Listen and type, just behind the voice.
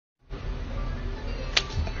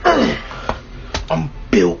I'm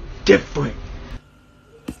built different.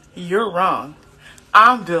 You're wrong.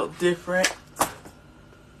 I'm built different.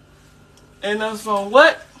 And that's on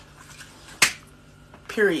what?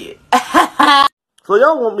 Period. So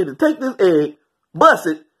y'all want me to take this egg, bust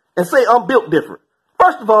it, and say I'm built different.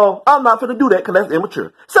 First of all, I'm not finna do that because that's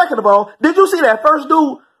immature. Second of all, did you see that first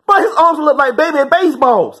dude? But his arms look like baby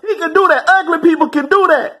baseballs. He can do that. Ugly people can do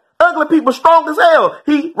that. Ugly people strong as hell.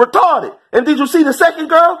 He retarded. And did you see the second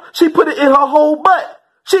girl? She put it in her whole butt.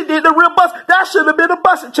 She did the real bust. That should have been a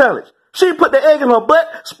busting challenge. She put the egg in her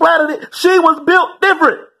butt, splattered it. She was built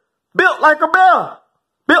different. Built like a bear.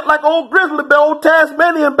 Built like old grizzly bear, old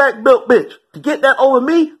Tasmanian back built bitch. To get that over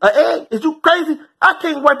me, an egg? Is you crazy? I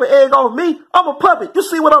can't wipe an egg off me. I'm a puppet. You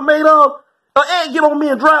see what I'm made of? An egg get on me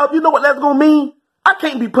and dry up. You know what that's gonna mean? I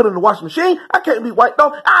can't be put in the washing machine. I can't be wiped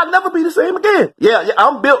off. I'll never be the same again. Yeah,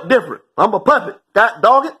 I'm built different. I'm a puppet. God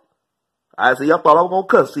dog it. I see, I thought I was gonna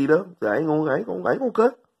cuss, see though. I ain't gonna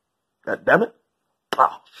cuss. God damn it.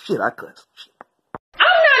 Oh shit, I cuss. I'm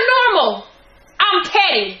not normal. I'm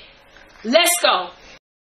petty. Let's go.